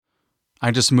I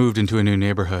just moved into a new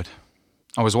neighborhood.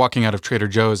 I was walking out of Trader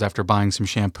Joe's after buying some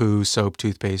shampoo, soap,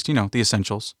 toothpaste, the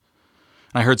essentials.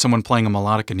 And I heard someone playing a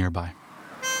melodica nearby.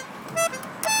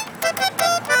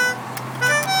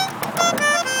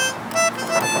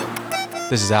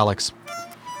 This is Alex.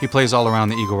 He plays all around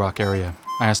the Eagle Rock area.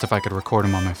 I asked if I could record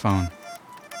him on my phone.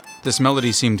 This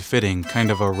melody seemed fitting, kind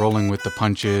of a rolling with the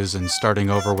punches and starting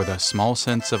over with a small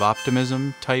sense of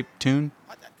optimism type tune.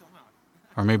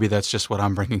 Or maybe that's just what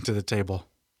I'm bringing to the table.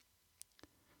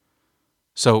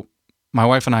 So, my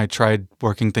wife and I tried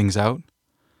working things out,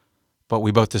 but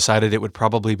we both decided it would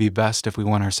probably be best if we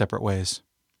went our separate ways.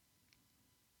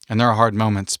 And there are hard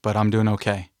moments, but I'm doing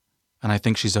okay, and I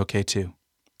think she's okay too.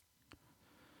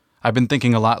 I've been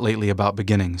thinking a lot lately about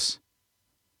beginnings.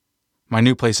 My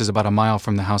new place is about a mile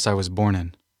from the house I was born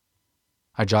in.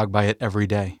 I jog by it every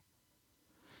day.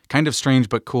 Kind of strange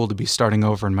but cool to be starting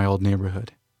over in my old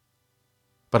neighborhood.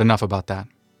 But enough about that.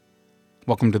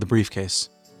 Welcome to The Briefcase.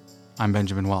 I'm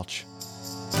Benjamin Welch.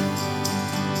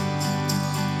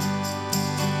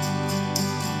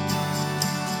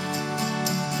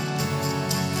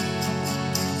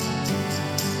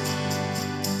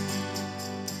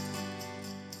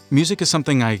 Music is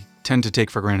something I tend to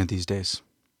take for granted these days.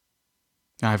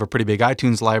 I have a pretty big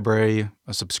iTunes library,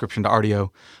 a subscription to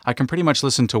Rdio. I can pretty much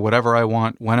listen to whatever I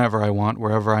want, whenever I want,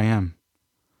 wherever I am.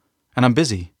 And I'm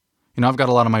busy. I've got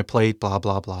a lot on my plate, blah,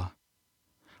 blah, blah.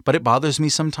 But it bothers me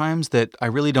sometimes that I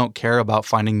really don't care about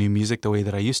finding new music the way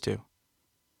that I used to.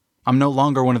 I'm no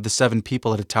longer one of the 7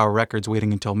 people at a Tower Records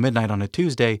waiting until midnight on a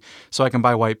Tuesday so I can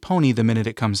buy White Pony the minute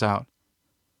it comes out.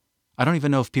 I don't even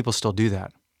know if people still do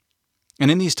that. And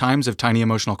in these times of tiny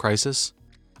emotional crisis,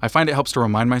 I find it helps to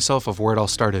remind myself of where it all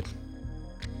started.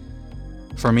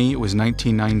 For me, it was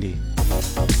 1990.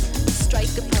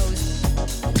 Strike a pose.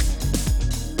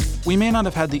 We may not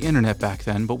have had the internet back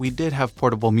then, but we did have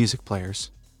portable music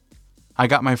players. I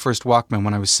got my first Walkman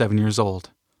when I was 7 years old.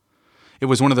 It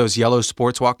was one of those yellow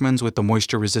sports Walkmans with the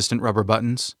moisture-resistant rubber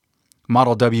buttons.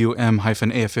 Model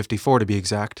WM-AF54 to be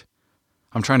exact.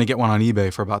 I'm trying to get one on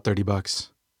eBay for about $30.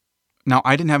 Now,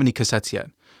 I didn't have any cassettes yet,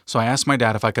 so I asked my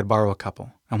dad if I could borrow a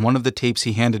couple, and one of the tapes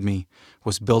he handed me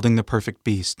was Building the Perfect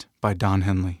Beast by Don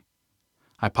Henley.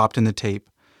 I popped in the tape,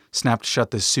 snapped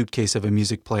shut this suitcase of a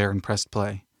music player, and pressed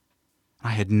play. I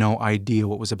had no idea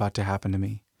what was about to happen to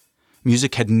me.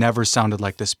 Music had never sounded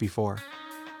like this before.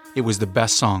 It was the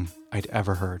best song I'd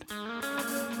ever heard.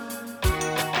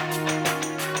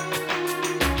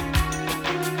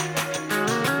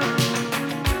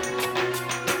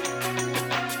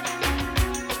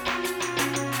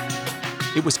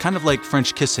 It was kind of like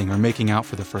French kissing or making out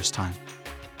for the first time.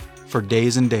 For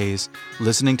days and days,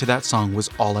 listening to that song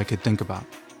was all I could think about.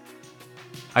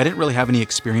 I didn't really have any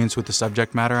experience with the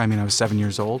subject matter. I was 7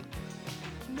 years old.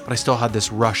 But I still had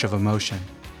this rush of emotion.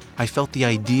 I felt the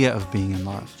idea of being in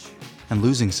love and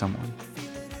losing someone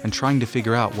and trying to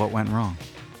figure out what went wrong.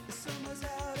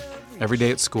 Every day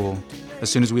at school, as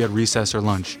soon as we had recess or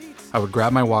lunch, I would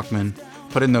grab my Walkman,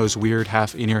 put in those weird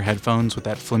half-in-ear headphones with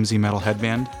that flimsy metal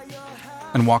headband,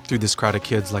 and walk through this crowd of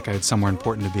kids like I had somewhere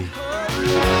important to be.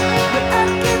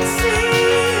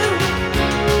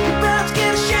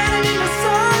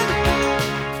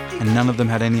 And none of them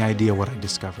had any idea what I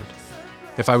discovered.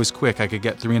 If I was quick, I could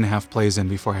get 3.5 plays in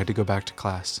before I had to go back to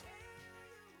class.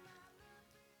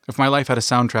 If my life had a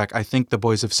soundtrack, I think The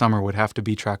Boys of Summer would have to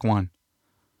be track 1.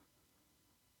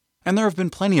 And there have been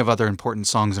plenty of other important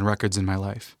songs and records in my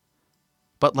life.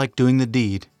 But like doing the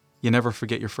deed, you never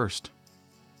forget your first.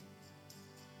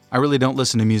 I really don't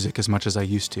listen to music as much as I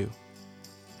used to.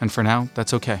 And for now,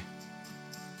 that's okay.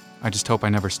 I just hope I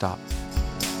never stop.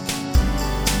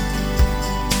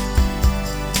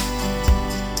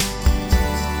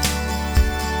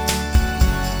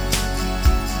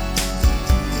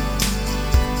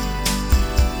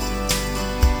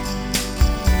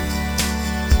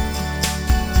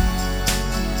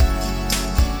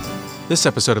 This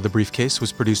episode of The Briefcase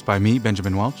was produced by me,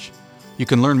 Benjamin Welch. You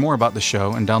can learn more about the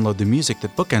show and download the music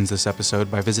that bookends this episode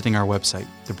by visiting our website,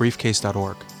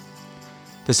 thebriefcase.org.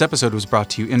 This episode was brought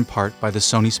to you in part by the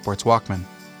Sony Sports Walkman,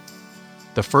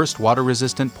 the first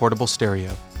water-resistant portable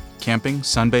stereo. Camping,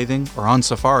 sunbathing, or on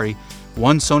safari,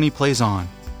 one Sony plays on.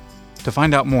 To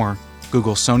find out more,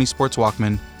 Google Sony Sports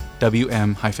Walkman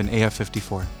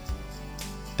WM-AF54.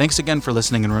 Thanks again for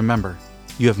listening, and remember,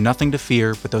 you have nothing to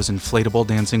fear but those inflatable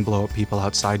dancing blow-up people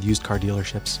outside used car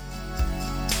dealerships.